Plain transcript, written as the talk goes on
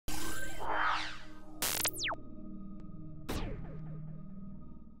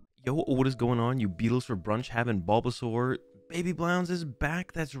Yo, what is going on? You Beatles for brunch having Bulbasaur. Baby Blowns is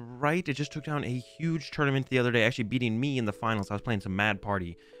back. That's right. It just took down a huge tournament the other day, actually beating me in the finals. I was playing some Mad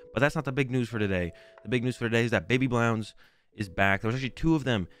Party. But that's not the big news for today. The big news for today is that Baby Blowns is back. There was actually two of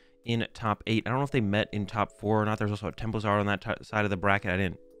them in top 8. I don't know if they met in top 4 or not. There's also a Templezar on that side of the bracket. I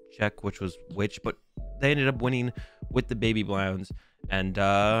didn't check which was which, but they ended up winning with the Baby Blowns. And,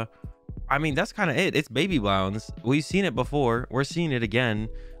 I mean, that's kind of it. It's Baby Blowns. We've seen it before. We're seeing it again.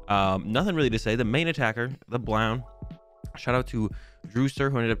 Nothing really to say. The main attacker, the Blown. Shout out to Drewster,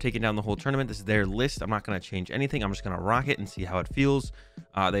 who ended up taking down the whole tournament. This is their list. I'm not going to change anything. I'm just going to rock it and see how it feels.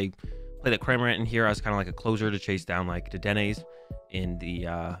 They play the Cramorant in here as kind of like a closer to chase down like Dedenes in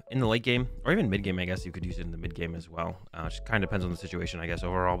the late game, or even mid game. I guess you could use it in the mid game as well. Just kind of depends on the situation, I guess,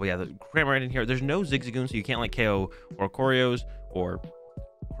 overall. But yeah, the Cramorant in here. There's no Zigzagoon, so you can't like KO or Corios or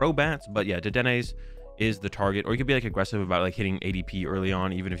Crobats. But yeah, Dedenes is the target, or you could be like aggressive about like hitting ADP early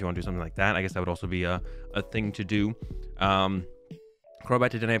on, even if you want to do something like that. I guess that would also be a thing to do.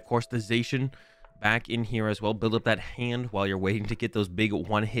 Crobat to Dene, of course, the Zacian back in here as well. Build up that hand while you're waiting to get those big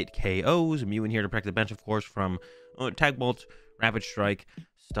one-hit KOs. Mew in here to protect the bench, of course, from Tag Bolt, Rapid Strike,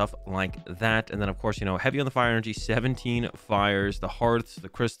 stuff like that. And then, of course, you know, heavy on the fire energy, 17 fires, the hearths, the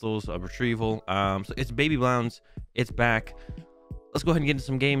crystals, a retrieval. So it's Baby Blowns. It's back. Let's go ahead and get into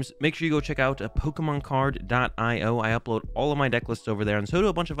some games. Make sure you go check out PokemonCard.io. I upload all of my deck lists over there, and so do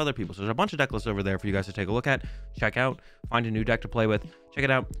a bunch of other people. So there's a bunch of deck lists over there for you guys to take a look at, check out, find a new deck to play with. Check it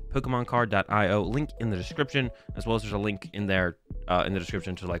out, PokemonCard.io. Link in the description, as well as there's a link in there in the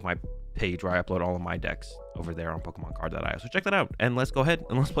description to like my page where I upload all of my decks over there on PokemonCard.io. So check that out, and let's go ahead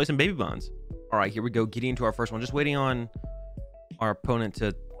and let's play some Baby Bonds. All right, here we go. Getting into our first one. Just waiting on our opponent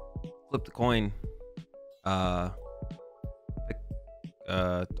to flip the coin.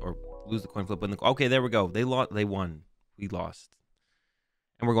 Or lose the coin flip. Okay, there we go. They won. We lost.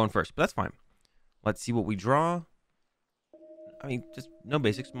 And we're going first, but that's fine. Let's see what we draw. I mean, just no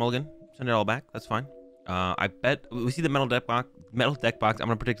basics. Mulligan. Send it all back. That's fine. I bet we see the metal deck box. I'm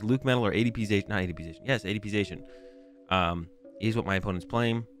gonna predict LucMetal or ADPization. Not ADPization. Yes, ADPization. Is what my opponent's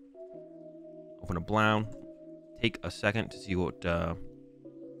playing. Open a Blown. Take a second to see what's going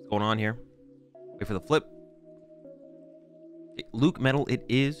on here. Wait for the flip. LucMetal it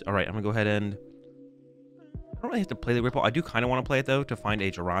is. All right, I'm gonna go ahead and I don't really have to play the Ripple. I do kind of want to play it though to find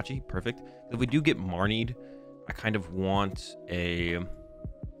a Jirachi. Perfect. If we do get Marnied, I kind of want a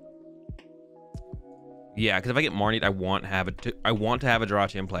because if I get Marnied, I want to have a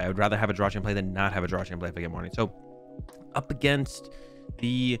Jirachi in play. I would rather have a Jirachi in play than not have a Jirachi in play if I get Marnied. So up against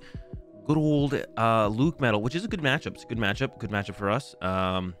the good old LucMetal, which is a good matchup. It's a good matchup for us.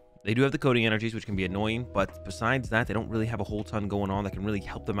 They do have the coding energies, which can be annoying, but besides that, they don't really have a whole ton going on that can really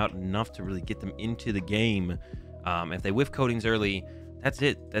help them out enough to really get them into the game. If they whiff codings early, that's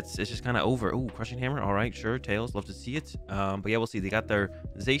it. It's just kind of over. Oh, Crushing Hammer. All right, sure. Tails, love to see it. But yeah, we'll see. They got their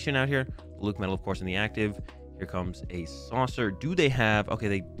Zacian out here. LucMetal, of course, in the active. Here comes a Saucer. Do they have...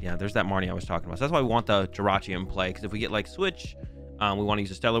 Okay, there's that Marnie I was talking about. So that's why we want the Jirachi in play, because if we get, like, Switch, we want to use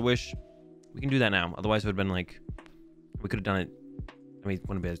a Stellar Wish, we can do that now. Otherwise, it would have been, like... We could have done it... I mean, it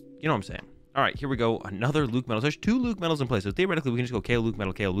wouldn't be as... You know what I'm saying. All right, here we go. Another LucMetal. There's 2 LucMetals in place. So theoretically, we can just go KO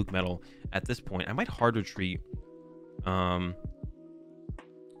LucMetal at this point. I might hard retreat. And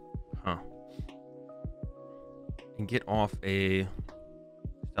get off a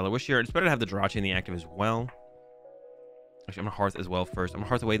Stellar Wish here. It's better to have the Jirachi in the active as well. Actually, I'm going to Hearth as well first. I'm going to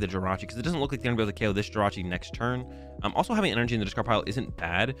Hearth away the Jirachi because it doesn't look like they're going to be able to KO this Jirachi next turn. Also, having energy in the discard pile isn't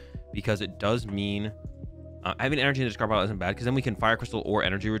bad because it does mean... having energy in the discard pile isn't bad because then we can Fire Crystal or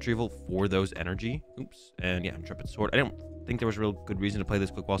Energy Retrieval for those energy. Oops. And yeah, Intrepid Sword. I don't think there was a real good reason to play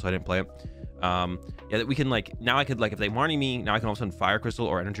this quick wall, so I didn't play it. Yeah, that we can like... Now I could like... If they Marnie me, now I can all of a sudden Fire Crystal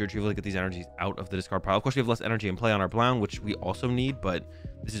or Energy Retrieval to get these energies out of the discard pile. Of course, we have less energy in play on our Blown, which we also need, but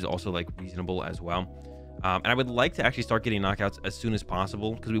this is also like reasonable as well. And I would like to actually start getting knockouts as soon as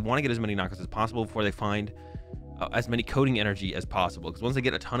possible because we want to get as many knockouts as possible before they find... as many coding energy as possible, because once they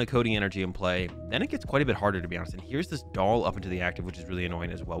get a ton of coding energy in play, then it gets quite a bit harder, to be honest. And here's this doll up into the active, which is really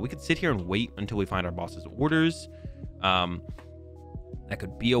annoying as well. We could sit here and wait until we find our boss's orders. That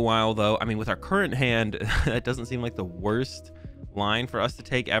could be a while though. I mean, with our current hand, that doesn't seem like the worst line for us to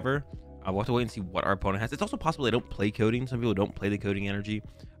take ever. We'll have to wait and see what our opponent has. It's also possible they don't play coding. Some people don't play the coding energy.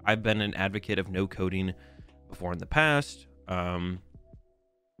 I've been an advocate of no coding before in the past.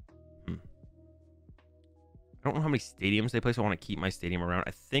 I don't know how many stadiums they play, so I want to keep my stadium around.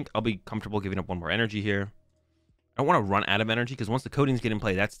 I think I'll be comfortable giving up 1 more energy here. I don't want to run out of energy, because once the codings get in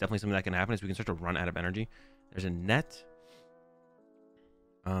play, that's definitely something that can happen, is we can start to run out of energy. There's a net.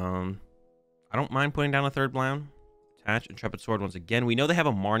 I don't mind putting down a 3rd Blown. Attach Intrepid Sword once again. We know they have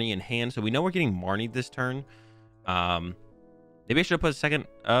a Marnie in hand, so we know we're getting Marnie this turn. Maybe I should have put a second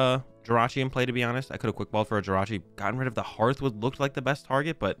Jirachi in play, to be honest. I could have quick balled for a Jirachi. Gotten rid of the Hearth would look like the best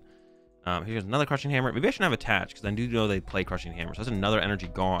target, but here's another Crushing Hammer. Maybe I shouldn't have attached, because I do know they play Crushing Hammer. So that's another energy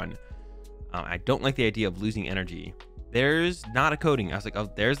gone. I don't like the idea of losing energy. There's not a coding. I was like, oh,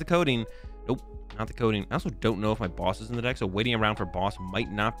 there's the coding. Nope, not the coding. I also don't know if my boss is in the deck, so waiting around for boss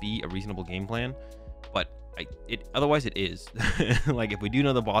might not be a reasonable game plan. But otherwise it is. Like, if we do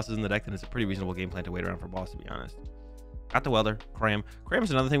know the boss is in the deck, then it's a pretty reasonable game plan to wait around for boss, to be honest. Got the Welder, Cram. Cram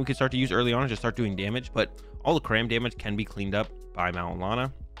is another thing we could start to use early on and just start doing damage, but all the Cram damage can be cleaned up by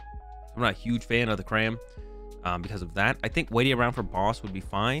Malolana. I'm not a huge fan of the Cram because of that. I think waiting around for boss would be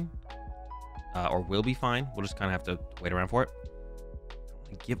fine, or will be fine. We'll just kind of have to wait around for it.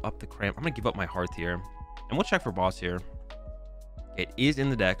 I'm gonna give up the Cram. I'm gonna give up my Hearth here, and we'll check for boss here. It is in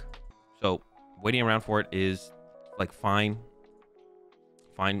the deck, so waiting around for it is like fine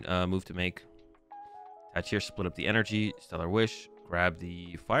move to make. Attach here, split up the energy, Stellar Wish, grab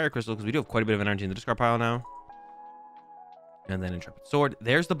the Fire Crystal, because we do have quite a bit of energy in the discard pile now. And then Intrepid Sword.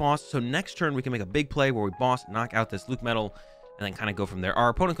 There's the boss. So next turn, we can make a big play where we boss, knock out this LucMetal, and then kind of go from there. Our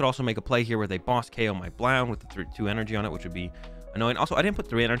opponent could also make a play here where they boss KO my Blound with the 2 energy on it, which would be annoying. Also, I didn't put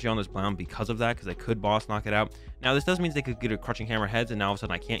 3 energy on this Blound because of that, because I could boss knock it out. Now, this does mean they could get a Crushing Hammer heads, and now all of a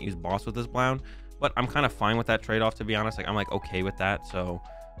sudden I can't use boss with this Blound, but I'm kind of fine with that trade-off, to be honest. Like, I'm like okay with that, so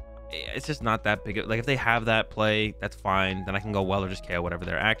it's just not that big. Like, if they have that play, that's fine. Then I can go well or just KO whatever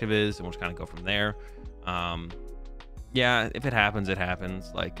their active is, and we'll just kind of go from there. Yeah, if it happens, it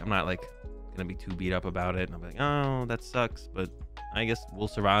happens. Like, I'm not like gonna be too beat up about it, and I'm like, oh, that sucks, but I guess we'll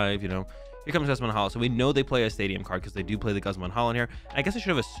survive, you know. Here comes Guzman Hollow. So we know they play a Stadium card because they do play the Guzman Hollow in here. I guess I should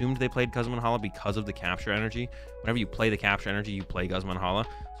have assumed they played Guzman Hollow because of the capture energy. Whenever you play the capture energy, you play Guzman Hollow.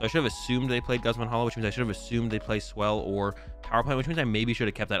 So I should have assumed they played Guzman Hollow, which means I should have assumed they play Swell or Power Plant, which means I maybe should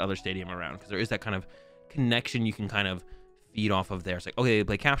have kept that other Stadium around, because there is that kind of connection you can kind of feed off of there. It's like, okay, they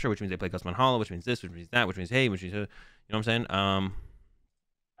play capture, which means they play Guzman Hollow, which means this, which means that, which means hey, which means, you know what I'm saying?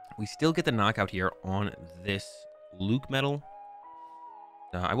 We still get the knockout here on this LucMetal.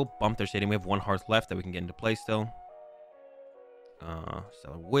 I will bump their Stadium. We have 1 Hearth left that we can get into play still.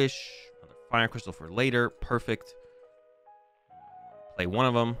 Stellar Wish, another Fire Crystal for later. Perfect. Play one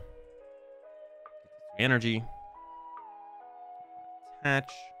of them. Energy.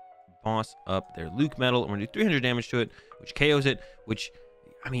 Attach. Boss up their LucMetal. I'm going to do 300 damage to it, which KOs it, which,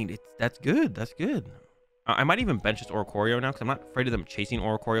 I mean, that's good. That's good. I might even bench this Oricorio now, because I'm not afraid of them chasing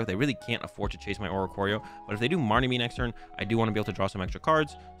Oricorio. They really can't afford to chase my Oricorio. But if they do Marnie me next turn, I do want to be able to draw some extra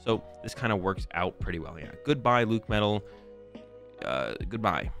cards. So this kind of works out pretty well. Yeah. Goodbye, LucMetal.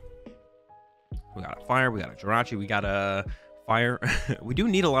 Goodbye. We got a Fire. We got a Jirachi. We got a Fire. We do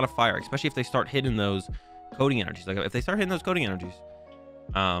need a lot of Fire, especially if they start hitting those coding energies. Like, if they start hitting those coding energies,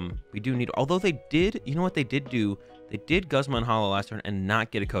 we do need... Although they did... You know what they did do? They did Guzman Hollow last turn and not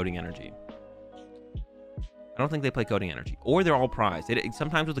get a coding energy. I don't think they play coding energy, or they're all prized.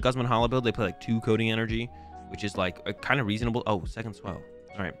 Sometimes with the Guzman Hollow build, they play like 2 coding energy, which is like a kind of reasonable. Oh, second Swell.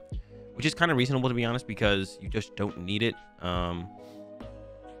 All right, which is kind of reasonable, to be honest, because you just don't need it. So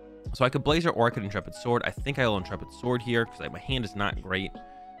I could Blazer or I could Intrepid Sword. I think I'll Intrepid Sword here because my hand is not great.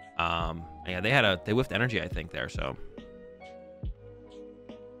 Yeah, they whiffed energy, I think, there. So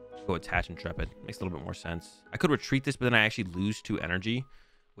go attach Intrepid. Makes a little bit more sense. I could retreat this, but then I actually lose 2 energy,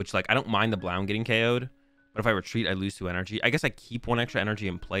 which, like, I don't mind the Blound getting KO'd. But if I retreat, I lose 2 energy. I guess I keep 1 extra energy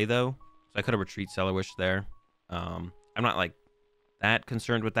in play, though. So I could have retreat Stellar Wish there. I'm not, like, that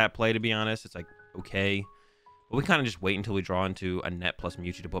concerned with that play, to be honest. It's, like, okay. But we kind of just wait until we draw into a net plus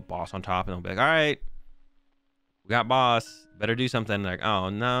Mewtwo to put boss on top. And they'll be like, all right, we got boss. Better do something. Like, oh,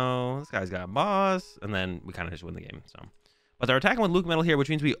 no, this guy's got boss. And then we kind of just win the game. So, but they're attacking with LucMetal here, which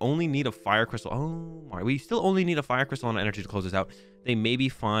means we only need a Fire Crystal. Oh, my. We still only need a Fire Crystal and energy to close this out. They maybe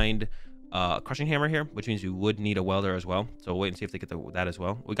find... Crushing Hammer here, which means we would need a Welder as well. So we'll wait and see if they get that as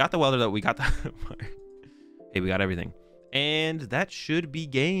well. We got the Welder, though. We got the... Hey, we got everything. And that should be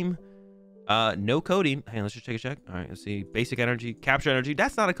game. No coding. Hey, let's just take a check. All right, let's see. Basic energy, capture energy.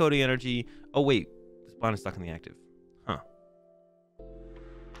 That's not a coding energy. Oh, wait. This Blound is stuck in the active. Huh.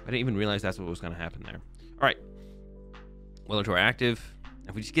 I didn't even realize that's what was going to happen there. All right. Welder to our active.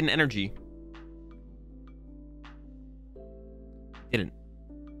 If we just get an energy... Didn't.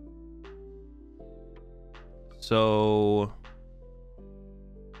 So,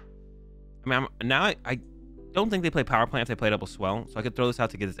 I mean, I don't think they play Power Plant if they play double Swell. So I could throw this out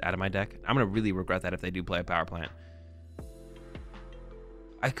to get this out of my deck. I'm going to really regret that if they do play a Power Plant.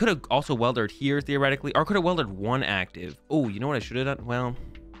 I could have also Weldered here, theoretically. Or could have Weldered 1 active. Oh, you know what I should have done? Well,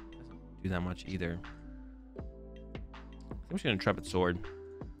 doesn't do that much either. I'm just gonna Intrepid Sword.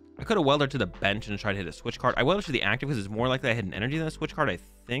 I could have welded to the bench and tried to hit a switch card. I welded to the active because it's more likely I had an energy than a switch card, I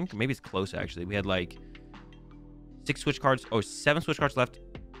think. Maybe it's close, actually. We had like 6 switch cards. Oh, 7 switch cards left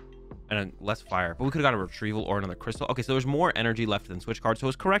and a less fire. But we could have got a retrieval or another crystal. Okay, so there's more energy left than switch cards. So it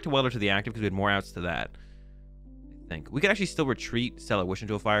was correct to welder to the active because we had more outs to that. I think. We could actually still retreat, sell a wish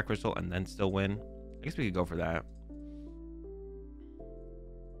into a fire crystal, and then still win. I guess we could go for that.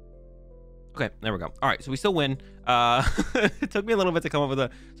 Okay, there we go. All right, so we still win. It took me a little bit to come up with a...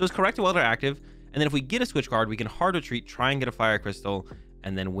 So it's correct to welder active. And then if we get a switch card, we can hard retreat, try and get a fire crystal,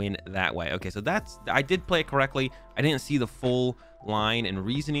 and then win that way. Okay, so that's... I did play it correctly. I didn't see the full line and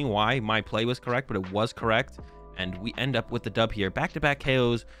reasoning why my play was correct, but it was correct. And we end up with the dub here. Back-to-back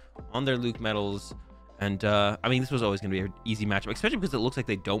KOs on their LucMetals. And, I mean, this was always going to be an easy matchup, especially because it looks like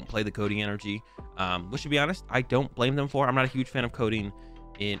they don't play the coding energy. Which, to be honest, I don't blame them for. I'm not a huge fan of coding.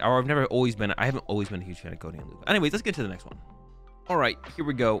 Or I haven't always been a huge fan of coding in Luke. Anyways, let's get to the next one. All right, here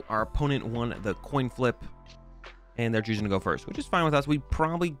we go. Our opponent won the coin flip, and they're choosing to go first, which is fine with us. We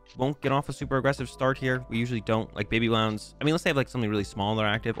probably won't get off a super aggressive start here. We usually don't. Like Baby Blounds, I mean, let's say have like something really small they're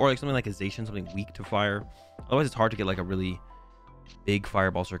active, or like something like Azation, something weak to fire. Otherwise, it's hard to get like a really big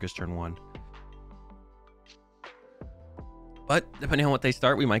Fireball Circus turn 1. But depending on what they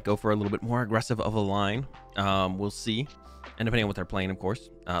start, we might go for a little bit more aggressive of a line. We'll see. And depending on what they're playing, of course.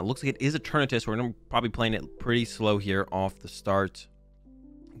 Looks like it is Eternatus. We're going to probably playing it pretty slow here off the start.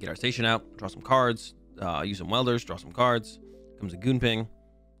 Get our station out, draw some cards, use some welders, draw some cards. Comes a Goon Ping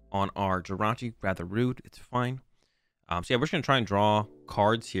on our Jirachi. Rather rude. It's fine. So yeah, we're just going to try and draw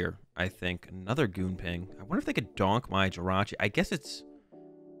cards here, I think. Another Goon Ping. I wonder if they could donk my Jirachi. I guess it's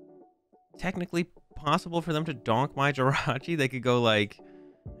technically possible for them to donk my Jirachi. They could go like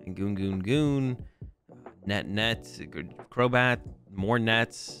Goon, Goon, Goon. Net, Crobat, more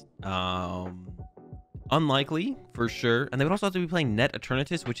nets. Unlikely for sure. And they would also have to be playing Net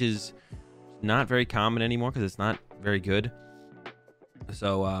Eternatus, which is not very common anymore because it's not very good.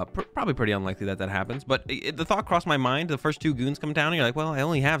 So probably pretty unlikely that happens. But the thought crossed my mind. The first 2 goons come down and you're like, well, I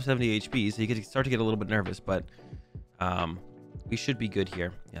only have 70 HP, so you could start to get a little bit nervous. But we should be good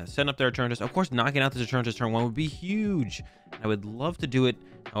here. Yeah, setting up their Eternatus. Of course, knocking out this Eternatus turn 1 would be huge. I would love to do it.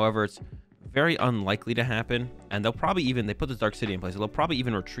 However, it's very unlikely to happen, and they'll probably even, they put this Dark City in place, so they'll probably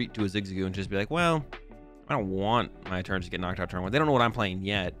even retreat to a Zigzagoon and just be like, well, I don't want my turn to get knocked out turn 1. They don't know what I'm playing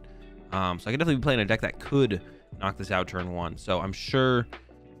yet, so I could definitely be playing a deck that could knock this out turn 1. So I'm sure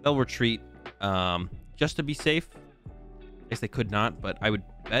they'll retreat just to be safe. I guess they could not, but I would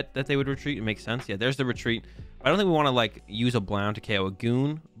bet that they would retreat. It makes sense. Yeah, there's the retreat. I don't think we want to like use a Blound to KO a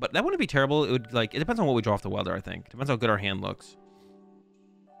Goon, but that wouldn't be terrible. It would like, it depends on what we draw off the welder. I think depends how good our hand looks.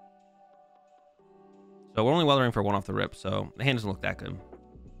 So we're only weldering for 1 off the rip, so the hand doesn't look that good.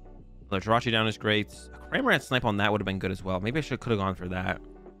 The Jirachi down is great. A Cramorant Snipe on that would have been good as well. Maybe I could have gone for that.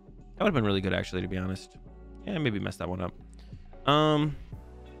 That would have been really good, actually, to be honest. Yeah, maybe messed that one up. Don't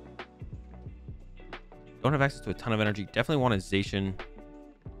have access to a ton of energy. Definitely want Azation.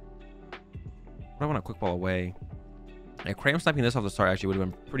 I want a Quick Ball away. Yeah, Cram Sniping this off the start actually would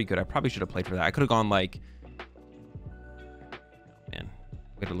have been pretty good. I probably should have played for that. I could have gone like... Man,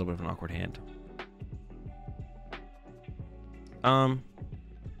 we had a little bit of an awkward hand.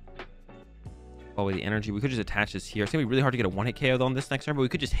 With the energy, we could just attach this here. It's gonna be really hard to get a 1-hit KO though on this next turn, but we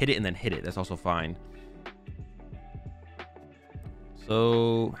could just hit it and then hit it. That's also fine.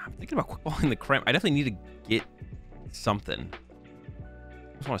 So I'm thinking about quick balling the Cramp. I definitely need to get something.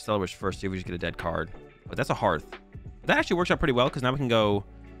 I just want to Stellar Wish first, see if we just get a dead card. But that's a Hearth. That actually works out pretty well because now we can go.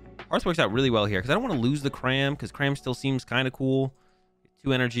 Hearth works out really well here because I don't want to lose the Cram because Cram still seems kind of cool.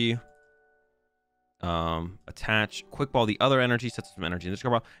 2 energy. Attach quick ball the other energy, sets some energy in this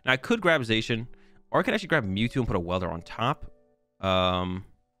card. Now I could grab Zation, or I could actually grab Mewtwo and put a welder on top,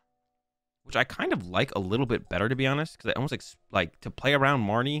 which I kind of like a little bit better, to be honest, because I almost like to play around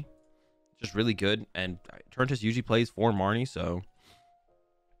Marnie, just really good. And Eternatus usually plays for Marnie, so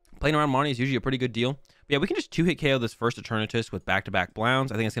playing around Marnie is usually a pretty good deal. But yeah, we can just 2-hit KO this first Eternatus with back-to-back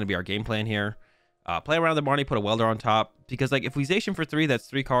Blounds. I think it's going to be our game plan here. Play around the Marnie, put a welder on top, because like if we Zation for 3, that's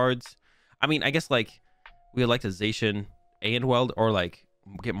 3 cards. I mean, I guess like we would like to Zation and weld, or like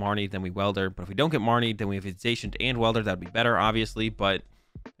get Marnie, then we welder. But if we don't get Marnie, then we have Zation and welder. That'd be better, obviously. But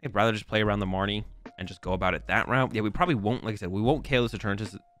I'd rather just play around the Marnie and just go about it that route. Yeah, we probably won't, like I said, we won't KO this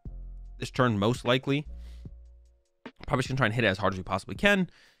Eternatus this turn, most likely. Probably just gonna try and hit it as hard as we possibly can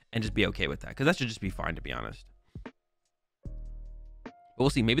and just be okay with that, because that should just be fine, to be honest. But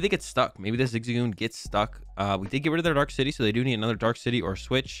we'll see. Maybe they get stuck. Maybe this Zigzagoon gets stuck. We did get rid of their Dark City, so they do need another Dark City or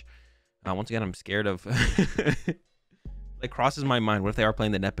switch. Once again, I'm scared of... Like, crosses my mind. What if they are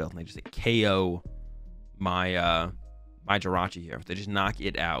playing the net build and they just like, KO my my Jirachi here. If they just knock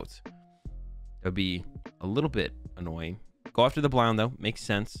it out, that would be a little bit annoying. Go after the Blound, though. Makes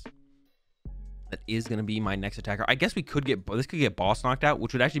sense. That is going to be my next attacker. I guess we could get... This could get boss knocked out,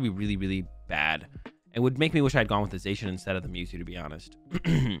 which would actually be really, really bad. It would make me wish I had gone with the Zacian instead of the Mewtwo, to be honest.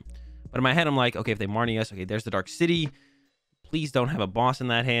 But in my head, I'm like, okay, if they Marnie us, okay, there's the Dark City. Please don't have a boss in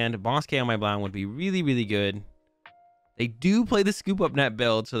that hand. Boss K on my Blound would be really, really good. They do play the Scoop Up Net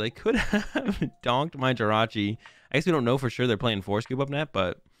build, so they could have donked my Jirachi. I guess we don't know for sure they're playing 4 Scoop Up Net,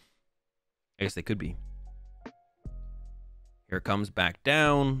 but I guess they could be. Here it comes back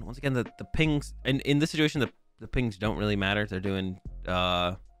down. Once again, the pings, and in this situation, the pings don't really matter. They're doing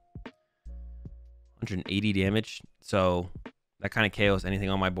 180 damage, so that kind of KOs anything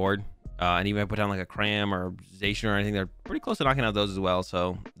on my board. And even if I put down like a Cram or Zacian or anything, they're pretty close to knocking out those as well.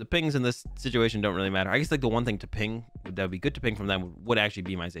 So the pings in this situation don't really matter. I guess like the one thing to ping, that would be good to ping from them, would actually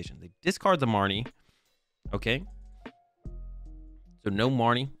be my Zacian. They discard the Marnie. Okay. So no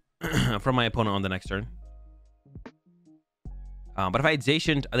Marnie from my opponent on the next turn. But if I had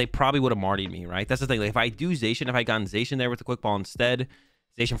Zacian, they probably would have Marnied me, right? That's the thing. Like if I do Zacian, if I gotten Zacian there with the Quick Ball instead,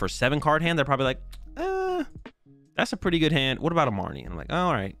 Zacian for 7 card hand, they're probably like, that's a pretty good hand. What about a Marnie? And I'm like, oh,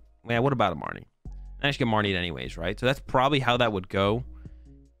 all right. Yeah, what about a Marnie? I should get Marnied anyways, right? So that's probably how that would go.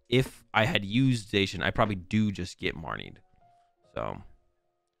 If I had used Zacian, I probably do just get Marnied. So.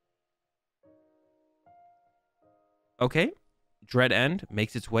 Okay. Dread End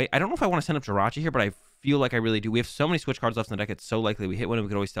makes its way. I don't know if I want to send up Jirachi here, but I feel like I really do. We have so many switch cards left in the deck. It's so likely we hit one and we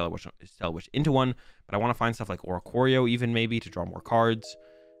could always Stellar Wish into one. But I want to find stuff like Oricorio even maybe to draw more cards.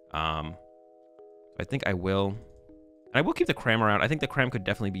 I think I will. And I will keep the Cram around. I think the Cram could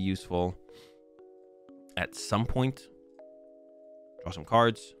definitely be useful at some point. Draw some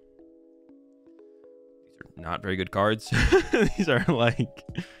cards. These are not very good cards. These are like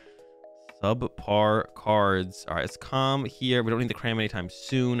subpar cards. All right, let's calm here. We don't need the Cram anytime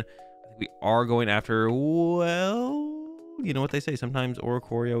soon. I think we are going after, well, you know what they say. Sometimes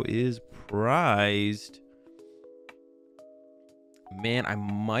Oricorio is prized. Man, I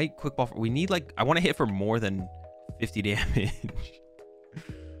might Quick Ball. We need like, I want to hit for more than 50 damage.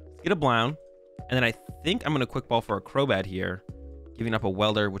 Let's get a Blound. And then I think I'm going to Quick Ball for a Crobat here, giving up a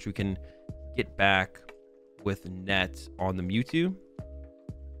Welder, which we can get back with Net on the Mewtwo. Yeah,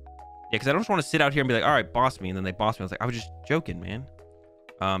 because I don't just want to sit out here and be like, all right, boss me. And then they boss me. I was like, I was just joking, man.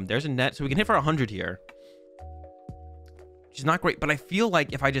 There's a Net. So we can hit for 100 here. Which is not great. But I feel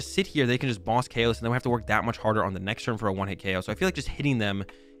like if I just sit here, they can just boss KO us. And then we have to work that much harder on the next turn for a one-hit KO. So I feel like just hitting them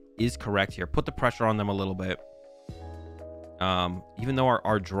is correct here. Put the pressure on them a little bit. Even though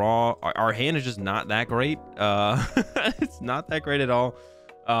our hand is just not that great. It's not that great at all.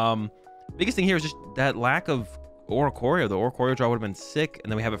 Biggest thing here is just that lack of Oricorio. The Oricorio draw would have been sick,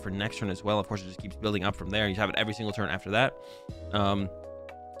 and then we have it for next turn as well. Of course, it just keeps building up from there. You have it every single turn after that.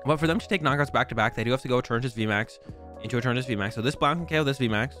 But for them to take knockouts back to back, they do have to go Eternatus VMAX into Eternatus VMAX. So this Blound can KO this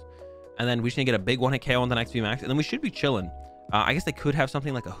VMAX, and then we just need to get a big one-hit KO on the next VMAX, and then we should be chilling. I guess they could have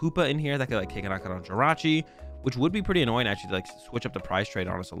something like a Hoopa in here that could like take a knockout on Jirachi, which would be pretty annoying actually to like switch up the prize trade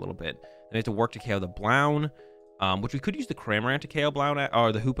on us a little bit. Then we have to work to KO the Blound, which we could use the Cramorant to KO Blound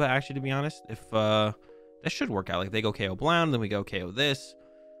or the Hoopa actually, to be honest. If that should work out. Like they go KO Blound, then we go KO this,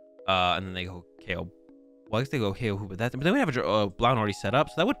 and then they go KO. Well, I guess they go KO Hoopa that, but then we have a Blound already set up,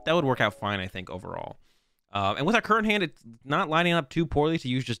 so that would work out fine, I think, overall. And with our current hand, it's not lining up too poorly to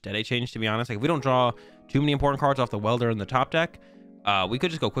use just Dead Change, to be honest. Like if we don't draw too many important cards off the Welder in the top deck, we could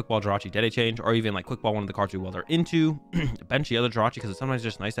just go Quick Ball Jirachi Dead Change, or even like Quick Ball one of the cards we Welder into, bench the other Jirachi, because it's sometimes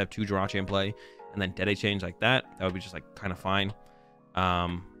just nice to have 2 Jirachi in play, and then Dead Change like that. That would be just like kind of fine.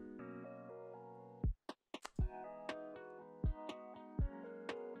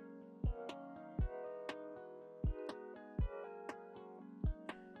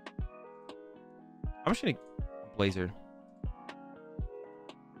 I'm just gonna Blazer.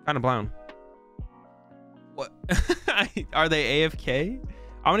 Kind of Blound. What? Are they AFK?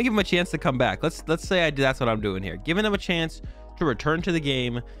 I'm gonna give them a chance to come back. Let's say that's what I'm doing here. Giving them a chance to return to the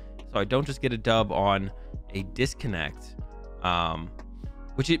game, so I don't just get a dub on a disconnect.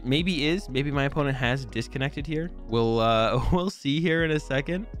 Which it maybe is. Maybe my opponent has disconnected here. We'll see here in a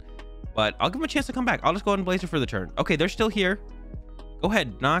second. But I'll give them a chance to come back. I'll just go ahead and Blazer for the turn. Okay, they're still here. Go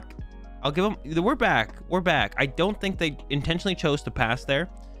ahead, knock. I'll give them. We're back. We're back. I don't think they intentionally chose to pass there.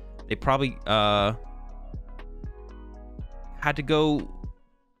 They probably had to go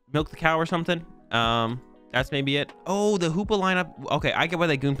milk the cow or something. That's maybe it. Oh, the Hoopa lineup. Okay, I get why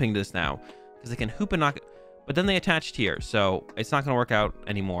they Goon pinged this now, because they can Hoopa knock. But then they attached here, so it's not going to work out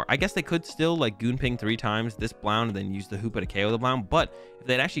anymore. I guess they could still like goon ping 3 times this Blound and then use the Hoopa to KO the Blound. But if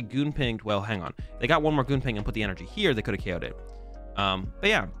they'd actually goon pinged, well, hang on. They got one more goon ping and put the energy here, they could have KO'd it. But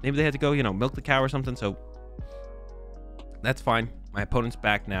yeah, maybe they had to go, you know, milk the cow or something. So that's fine. My opponent's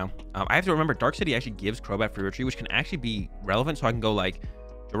back now. I have to remember Dark City actually gives Crobat free retreat, which can actually be relevant. So I can go like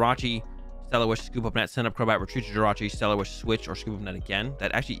Jirachi, Stellar Wish, scoop up net, send up Crobat, retreat to Jirachi, Stellar Wish, switch, or scoop up net again.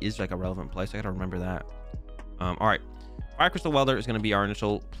 That actually is like a relevant play, so I gotta remember that. All right, Fire Crystal Welder is going to be our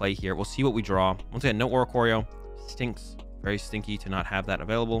initial play here. We'll see what we draw. Once again, no Oricorio. Stinks. Very stinky to not have that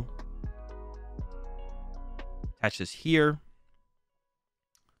available. Attach this here.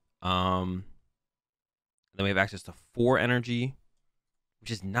 Then we have access to 4 energy, which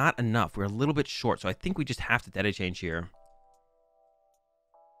is not enough. We're a little bit short, so I think we just have to Data Change here.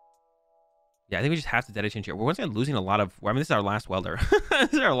 Yeah, I think we just have to Data Change here. We're once again losing a lot of... Well, I mean, this is our last Welder.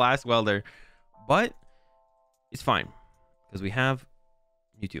 This is our last Welder. But it's fine, because we have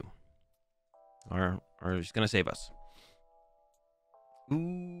Mewtwo. Or it's going to save us.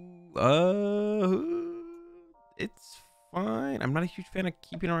 Ooh, it's fine. I'm not a huge fan of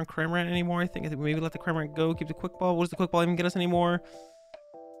keeping around Cramorant anymore. I think maybe let the Cramorant go. Keep the Quick Ball. What does the Quick Ball even get us anymore?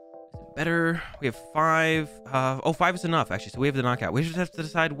 Is it better? We have 5. Oh, 5 is enough, actually. So we have the Knockout. We just have to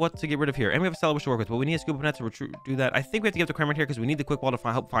decide what to get rid of here. And we have a Stellar Wish to work with, but we need a Scoop of Net to do that. I think we have to give the Cramorant here because we need the Quick Ball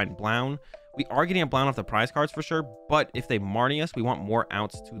to help find Blound. We are getting a Blound off the prize cards for sure, but if they Marnie us, we want more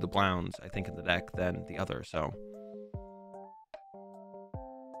outs to the Blounds, I think, in the deck than the other. So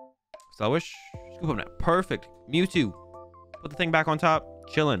Stellar Wish, Scoop of Net. Perfect. Mewtwo. Put the thing back on top.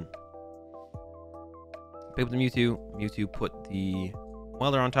 Chillin'. Pick up the Mewtwo. Mewtwo put the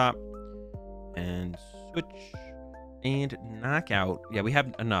Welder on top. And switch. And Knockout. Yeah, we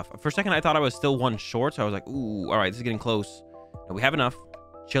have enough. For a second, I thought I was still 1 short. So I was like, ooh, all right, this is getting close. No, we have enough.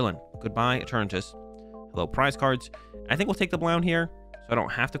 Chillin'. Goodbye, Eternatus. Hello, prize cards. I think we'll take the Blound here. So I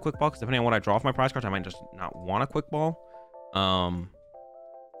don't have to Quick Ball. Because depending on what I draw for my prize cards, I might just not want a Quick Ball. So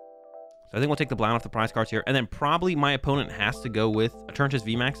I think we'll take the Blound off the prize cards here. And then probably my opponent has to go with Eternatus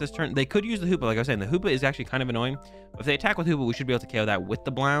VMAX this turn. They could use the Hoopa, like I was saying. The Hoopa is actually kind of annoying. But if they attack with Hoopa, we should be able to KO that with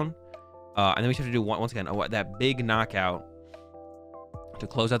the Blound. And then we have to do, once again, that big knockout to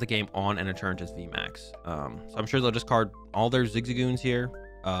close out the game on an Eternatus VMAX. So I'm sure they'll discard all their Zigzagoons here.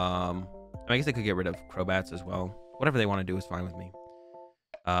 I guess they could get rid of Crobats as well. Whatever they want to do is fine with me.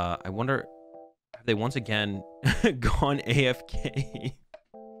 I wonder, have they once again gone AFK?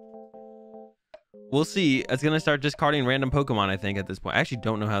 We'll see. It's going to start discarding random Pokemon, I think, at this point. I actually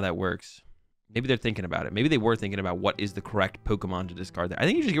don't know how that works. Maybe they're thinking about it. Maybe they were thinking about what is the correct Pokemon to discard there. I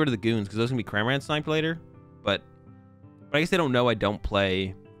think you should get rid of the Goons, because those can be Cramorant sniped later. But I guess they don't know I don't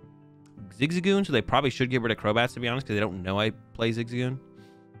play Zigzagoon, so they probably should get rid of Crobats, to be honest, because they don't know I play Zigzagoon.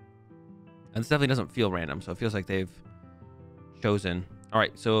 And this definitely doesn't feel random, so it feels like they've chosen. All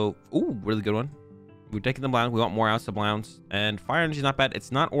right, so, ooh, really good one. We're taking the Blound. We want more outs to Blounds. And Fire Energy is not bad.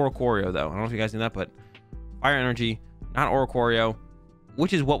 It's not Oricorio, though. I don't know if you guys knew that, but Fire Energy, not Oricorio,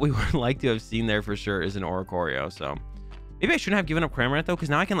 which is what we would like to have seen there for sure, is an Oricorio. So maybe I shouldn't have given up Cramorant, though, because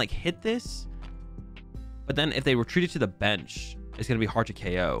now I can, like, hit this. But then if they retreat it to the bench, it's going to be hard to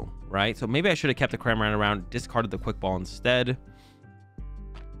KO, right? So maybe I should have kept the Cramorant around, discarded the Quick Ball instead.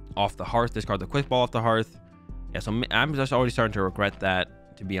 Off the Hearth, discard the Quick Ball off the Hearth. Yeah, so I'm just already starting to regret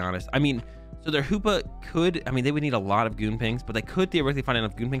that, to be honest. I mean, so their Hoopa could, I mean, they would need a lot of Goon Pings, but they could theoretically find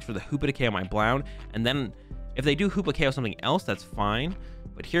enough Goon Pings for the Hoopa to KO my Blound. And then if they do Hoopa KO something else, that's fine.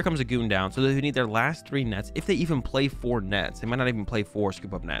 But here comes a Goon down. So they need their last 3 nets. If they even play 4 nets, they might not even play 4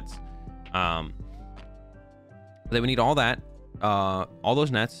 scoop up nets. But they would need all that, all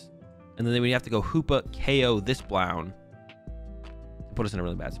those nets. And then they would have to go Hoopa KO this Blound to put us in a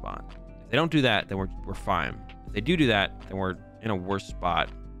really bad spot. If they don't do that, then we're fine. If they do that, then we're in a worse spot.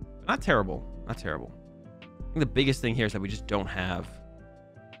 Not terrible. Not terrible. I think the biggest thing here is that we just don't have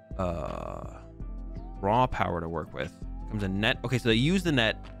raw power to work with. Comes a net. Okay, so they use the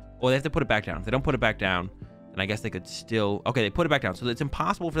net. Well, they have to put it back down. If they don't put it back down, then I guess they could still... Okay, they put it back down. So it's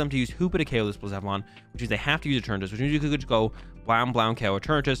impossible for them to use Hoopa to KO this Blizzavlon, which means they have to use Eternatus, which means you could just go Blound, KO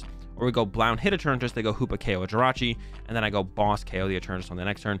Eternatus, or we go Blound, hit Eternatus, they go Hoopa, KO Jirachi, and then I go Boss, KO the Eternatus on the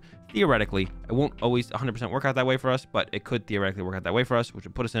next turn. Theoretically, it won't always 100% work out that way for us, but it could theoretically work out that way for us, which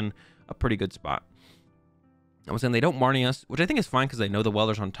would put us in a pretty good spot. I was saying they don't Marnie us, which I think is fine because they know the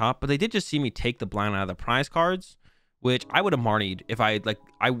Welder's on top, but they did just see me take the Blound out of the prize cards, which I would have Marnied if I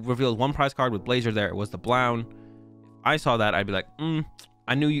revealed 1 prize card with Blazer there. It was the Blound. If I saw that, I'd be like,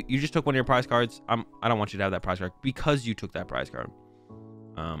 I knew you just took one of your prize cards. I don't want you to have that prize card because you took that prize card.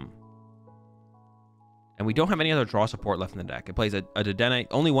 And we don't have any other draw support left in the deck. It plays a Dedenne,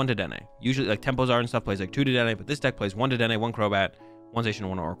 only one Dedenne. Usually, like Tempos are and stuff, plays like 2 Dedenne, but this deck plays 1 Dedenne, 1 Crobat, 1 Zacian,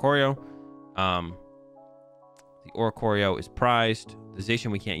 1 Oricorio. The Oricorio is prized. The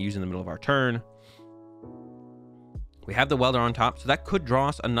Zacian we can't use in the middle of our turn. We have the Welder on top, so that could draw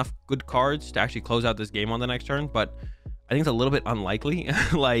us enough good cards to actually close out this game on the next turn, but I think it's a little bit unlikely.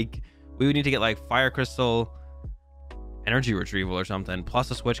 Like, we would need to get like Fire Crystal, Energy Retrieval or something,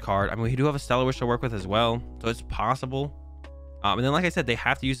 plus a switch card. I mean, we do have a Stellar Wish to work with as well, so it's possible. And then, like I said, they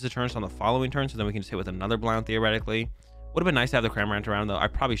have to use the turns on the following turn, so then we can just hit with another Blound theoretically. Would have been nice to have the Cramorant around, though. I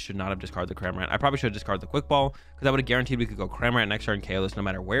probably should not have discarded the Cramorant. I probably should have discarded the Quick Ball, because I would have guaranteed we could go Cramorant next turn, KO this no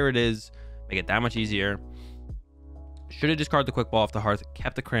matter where it is, make it that much easier. Should have discarded the Quick Ball off the Hearth,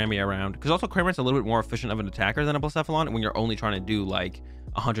 kept the Crammy around, because also Cramorant's a little bit more efficient of an attacker than a Blacephalon when you're only trying to do like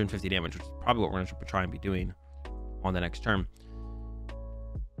 150 damage, which is probably what we're going to try and be doing on the next turn.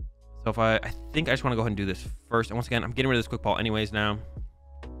 So if I think I just want to go ahead and do this first. And once again, I'm getting rid of this Quick Ball anyways now.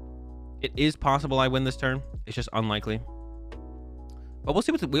 It is possible I win this turn. It's just unlikely. But we'll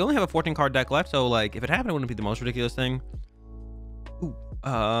see. We only have a 14 card deck left, so like if it happened, it wouldn't be the most ridiculous thing. Ooh,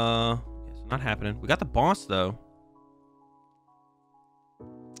 it's not happening. We got the boss though.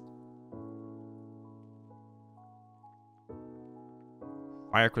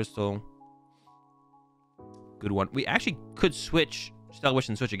 Fire Crystal. Good one. We actually could switch Stellar Wish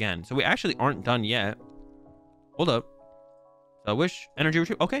and switch again. So we actually aren't done yet. Hold up. Stellar Wish, Energy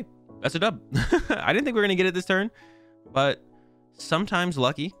Retrieval. Okay, that's a dub. I didn't think we were going to get it this turn, but sometimes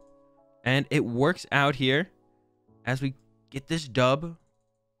lucky. And it works out here as we get this dub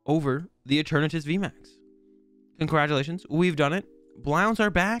over the Eternatus VMAX. Congratulations. We've done it. Blounds are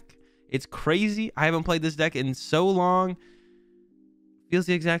back. It's crazy. I haven't played this deck in so long. Feels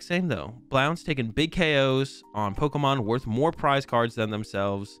the exact same though. Blounds taking big KOs on Pokemon worth more prize cards than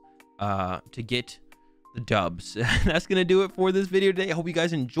themselves to get the dubs. That's gonna do it for this video today. I hope you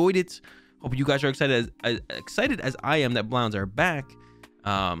guys enjoyed it. Hope you guys are excited as I am that Blounds are back.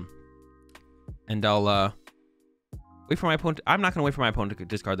 And I'll wait for my opponent. I'm not gonna wait for my opponent to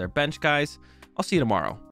discard their bench, guys. I'll see you tomorrow.